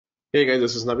Hey guys,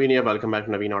 this is Naveen here. Welcome back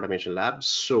to Naveen Automation Labs.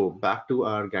 So back to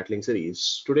our Gatling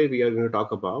series. Today we are going to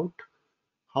talk about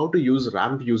how to use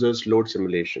ramp users load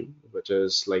simulation, which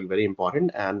is like very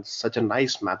important and such a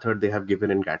nice method they have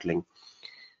given in Gatling.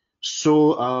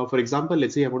 So for example,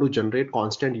 let's say I want to generate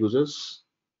constant users,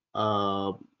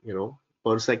 uh,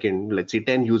 per second. Let's say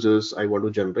 10 users I want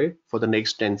to generate for the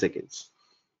next 10 seconds,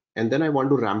 and then I want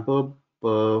to ramp up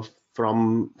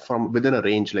from within a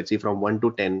range. Let's say from 1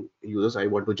 to 10 users I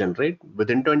want to generate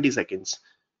within 20 seconds,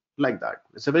 like that.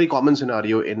 It's a very common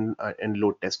scenario in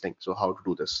load testing. So how to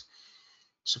do this?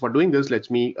 So for doing this, let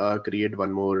me create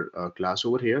one more class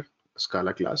over here,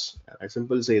 Scala class. I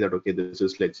simply say that okay, this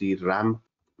is, let's see, ramp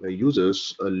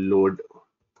users load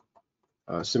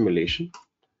simulation,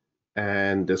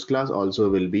 and this class also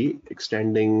will be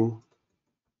extending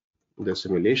the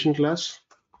simulation class,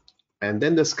 and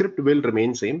then the script will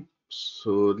remain same.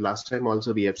 So last time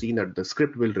also we have seen that the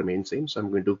script will remain same. So I'm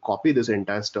going to copy this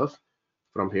entire stuff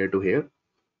from here to here,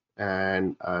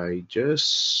 and I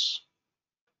just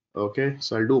okay,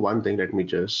 so I'll do one thing. Let me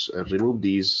just remove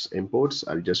these imports.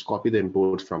 I'll just copy the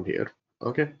imports from here.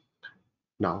 Okay,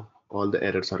 now all the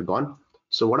errors are gone.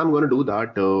 So what I'm going to do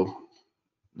that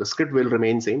the script will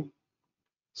remain same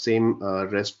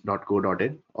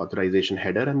rest.co.in authorization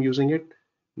header. I'm using it,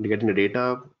 getting the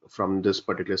data from this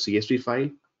particular CSV file.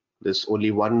 This only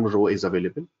one row is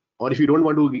available. Or if you don't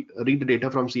want to read the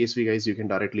data from CSV, guys, you can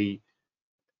directly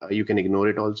you can ignore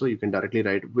it also. You can directly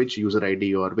write which user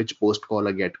ID or which post call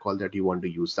or get call that you want to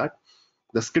use. That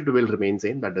the script will remain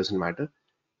same. That doesn't matter.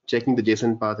 Checking the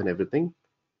JSON path and everything.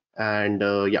 And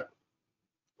yeah,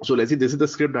 so let's see, this is the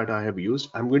script that I have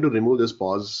used. I'm going to remove this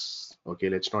pause. Okay,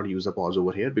 let's not use a pause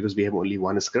over here because we have only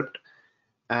one script.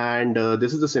 And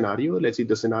this is the scenario. Let's see,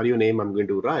 the scenario name I'm going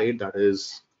to write, that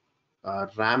is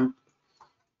ramp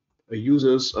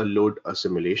users load a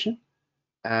simulation.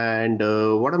 And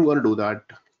what I'm going to do that,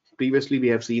 previously we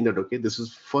have seen that okay, this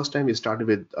is first time we started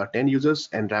with 10 users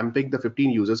and ramping the 15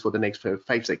 users for the next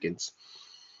 5 seconds.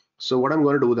 So what I'm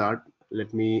going to do that,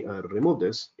 let me remove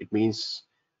this. It means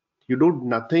you do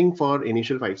nothing for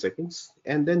initial 5 seconds,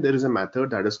 and then there is a method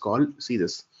that is called, see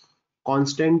this,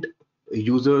 constant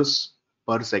users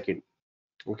per second.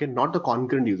 Okay, not the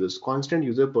concurrent users, constant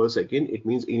user per second. It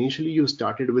means initially you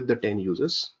started with the 10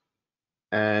 users,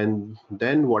 and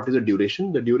then what is the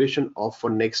duration? The duration of for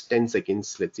next 10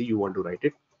 seconds. Let's see, you want to write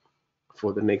it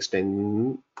for the next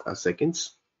 10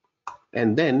 seconds,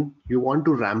 and then you want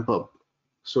to ramp up.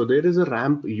 So there is a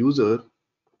ramp user,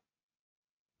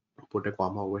 put a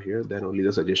comma over here, then only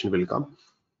the suggestion will come.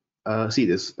 See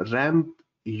this, ramp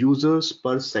users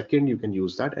per second, you can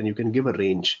use that, and you can give a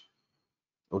range.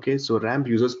 Okay, so ramp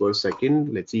users per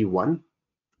second, let's see, 1,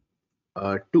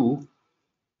 2,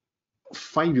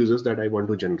 5 users that I want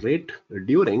to generate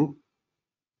during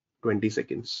 20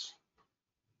 seconds.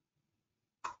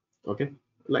 Okay,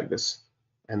 like this,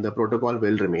 and the protocol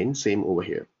will remain same over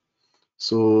here.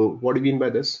 So what do you mean by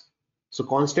this? So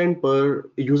constant per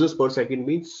users per second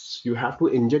means you have to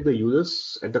inject the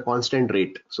users at the constant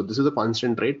rate. So this is the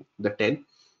constant rate, the 10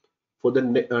 for the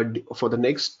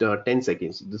next 10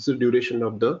 seconds. This is the duration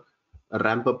of the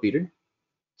ramp up period.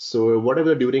 So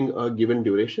whatever during a given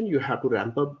duration, you have to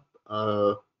ramp up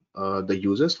the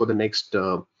users for the next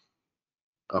 10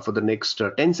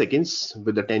 seconds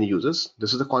with the 10 users.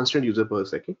 This is the constant user per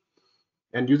second,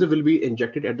 and user will be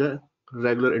injected at the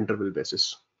regular interval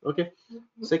basis. Okay.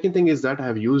 Second thing is that I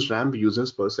have used ramp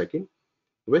users per second,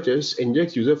 which is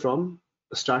injects user from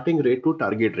starting rate to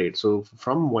target rate. So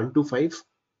from 1 to 5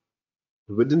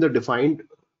 within the defined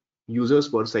users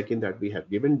per second that we have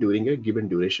given during a given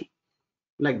duration,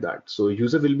 like that. So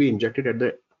user will be injected at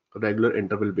the regular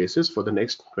interval basis for the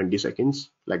next 20 seconds,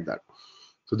 like that.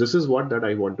 So this is what that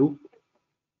I want to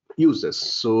use this.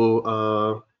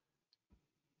 So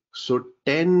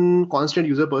 10 constant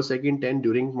user per second, 10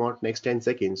 during next 10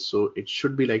 seconds. So it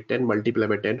should be like 10 multiplied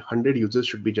by 10, 100 users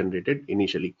should be generated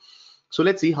initially. So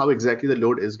let's see how exactly the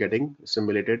load is getting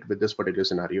simulated with this particular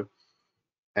scenario.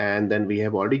 And then we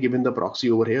have already given the proxy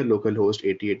over here, localhost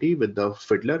 8080 with the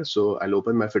fiddler. So I'll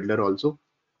open my fiddler also,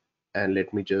 and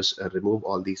let me just remove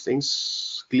all these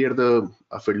things, clear the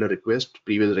fiddler request,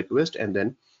 previous request, and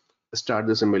then start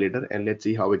the simulator, and let's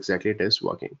see how exactly it is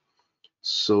working.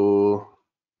 So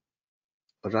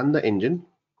run the engine,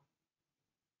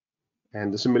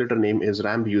 and the simulator name is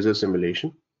ramp user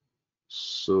simulation.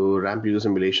 So ramp user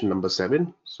simulation number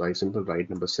 7. So I simply write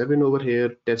number 7 over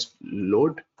here, test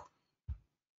load,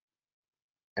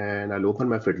 and I'll open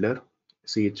my fiddler.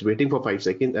 See, it's waiting for 5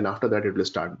 seconds, and after that it will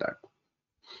start that.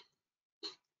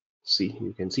 See,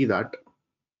 you can see that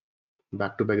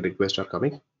back-to-back requests are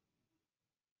coming.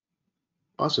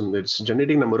 Awesome. It's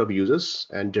generating number of users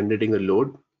and generating the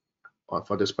load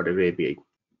for this particular API.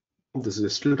 This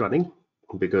is still running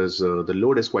because the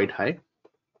load is quite high.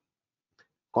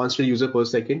 Constant user per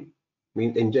second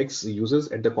means injects users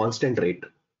at the constant rate,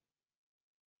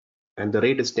 and the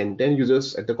rate is 10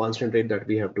 users at the constant rate that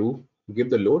we have to give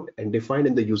the load and define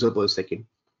in the user per second.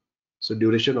 So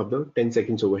duration of the 10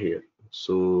 seconds over here.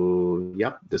 So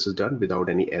yeah, this is done without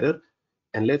any error.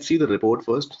 And let's see the report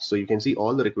first. So you can see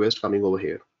all the requests coming over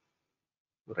here,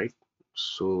 right?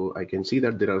 So I can see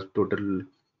that there are total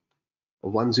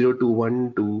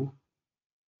 1021 to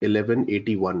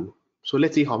 1181. So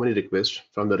let's see how many requests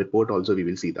from the report. Also we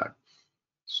will see that.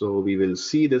 So we will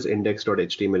see this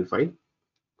index.html file,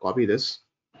 copy this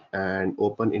and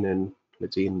open in an,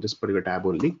 let's see, in this particular tab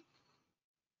only.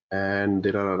 And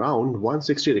there are around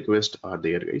 160 requests are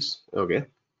there, guys. Okay.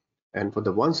 And for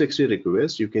the 160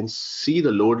 requests, you can see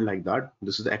the load like that.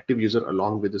 This is the active user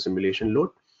along with the simulation load.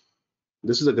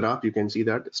 This is a graph. You can see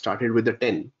that started with the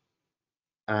 10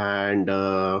 and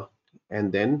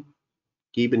then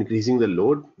keep increasing the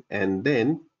load, and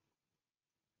then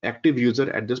active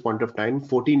user at this point of time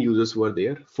 14 users were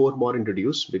there, 4 more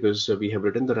introduced because we have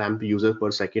written the ramp user per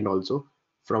second also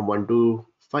from 1 to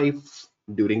 5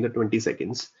 during the 20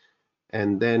 seconds,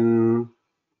 and then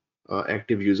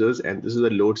active users, and this is the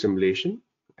load simulation,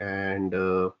 and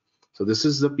so this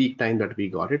is the peak time that we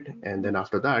got it. And then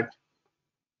after that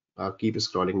keep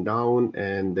scrolling down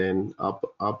and then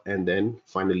up and then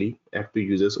finally active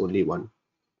users only 1.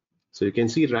 So you can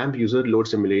see ramp user load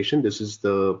simulation, this is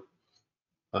the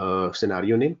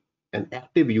scenario name, and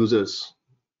active users,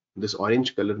 this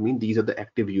orange color mean these are the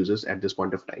active users at this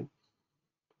point of time.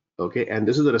 Okay, and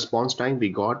this is the response time we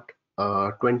got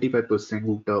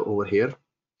 25% over here.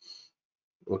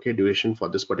 Okay, duration for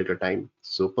this particular time.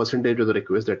 So percentage of the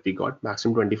request that we got,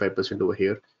 maximum 25% over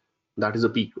here, that is a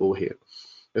peak over here.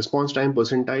 Response time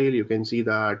percentile, you can see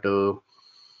that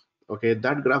okay,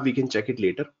 that graph we can check it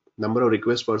later. Number of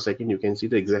requests per second, you can see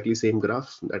the exactly same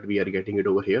graph that we are getting it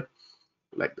over here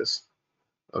like this.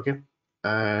 Okay,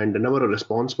 and the number of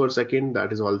response per second,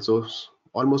 that is also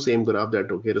almost same graph, that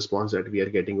okay, response that we are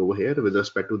getting over here with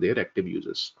respect to their active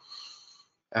users.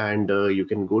 And you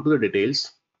can go to the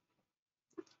details,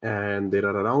 and there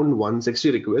are around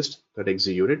 160 requests that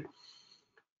executed,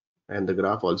 and the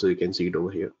graph also you can see it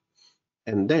over here.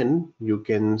 And then you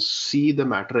can see the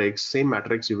matrix, same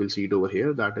matrix you will see it over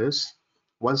here, that is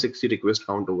 160 request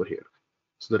count over here.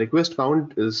 So the request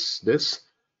count is this,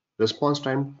 response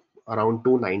time around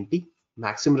 290,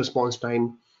 maximum response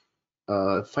time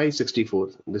 564,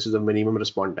 this is the minimum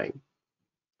response time,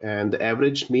 and the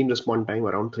average mean response time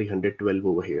around 312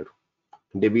 over here,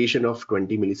 deviation of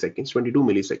 20 milliseconds, 22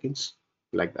 milliseconds,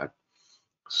 like that.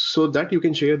 So that you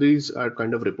can share these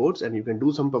kind of reports, and you can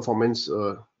do some performance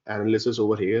analysis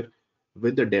over here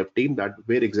with the dev team, that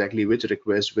where exactly which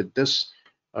request with this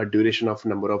duration of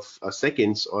number of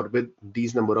seconds, or with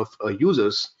these number of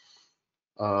users,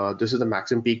 this is the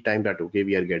maximum peak time that okay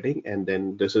we are getting, and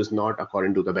then this is not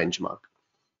according to the benchmark.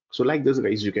 So like this,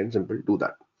 guys, you can simply do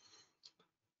that.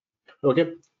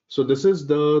 Okay, so this is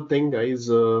the thing, guys,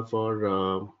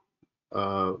 for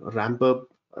ramp up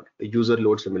user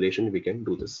load simulation. We can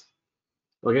do this.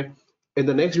 Okay, in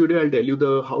the next video I'll tell you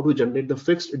the how to generate the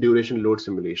fixed duration load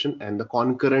simulation and the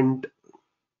concurrent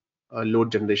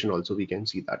load generation also, we can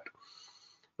see that.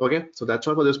 Okay, so that's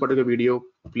all for this particular video.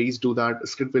 Please do that.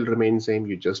 Script will remain same.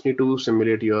 You just need to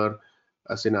simulate your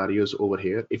scenarios over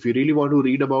here. If you really want to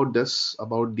read about this,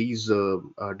 about these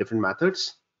different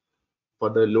methods for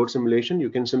the load simulation, you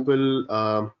can simple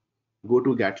go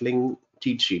to Gatling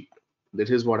cheat sheet.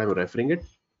 This is what I'm referring it,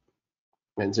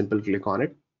 and simple click on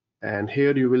it, and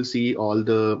here you will see all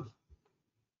the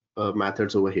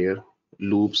methods over here: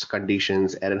 loops,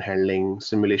 conditions, error handling,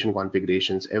 simulation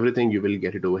configurations, everything you will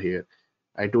get it over here.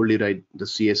 I told you, right, the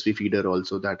CSV feeder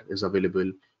also that is available,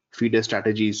 feeder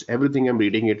strategies, everything I'm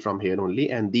reading it from here only.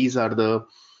 And these are the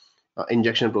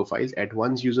injection profiles at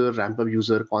once user, ramp up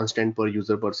user, constant per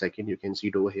user per second. You can see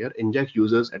it over here. Inject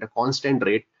users at a constant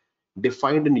rate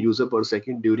defined in user per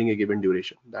second during a given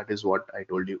duration. That is what I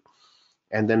told you.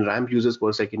 And then ramp users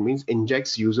per second means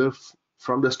injects user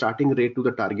from the starting rate to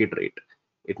the target rate.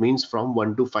 It means from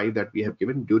 1 to 5 that we have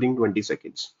given during 20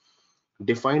 seconds,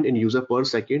 defined in user per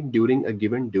second during a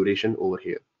given duration over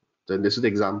here. Then this is the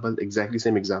example, exactly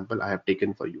same example I have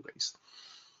taken for you guys.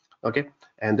 Okay,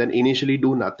 and then initially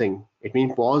do nothing. It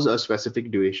means pause a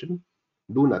specific duration,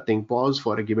 do nothing, pause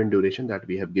for a given duration that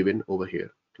we have given over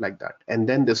here, like that. And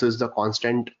then this is the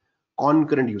constant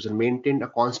concurrent user, maintain a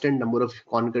constant number of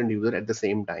concurrent user at the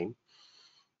same time.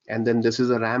 And then this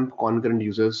is a ramp concurrent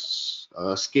users,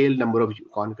 scale number of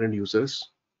concurrent users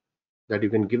that you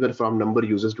can give it from number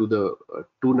users to the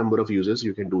to number of users.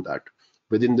 You can do that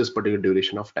within this particular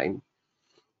duration of time.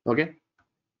 Okay,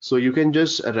 so you can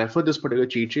just refer this particular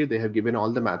cheat sheet. They have given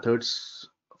all the methods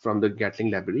from the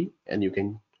Gatling library, and you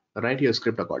can write your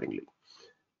script accordingly.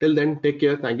 Till then, take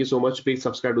care. Thank you so much. Please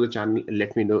subscribe to the channel and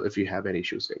let me know if you have any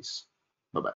issues, guys.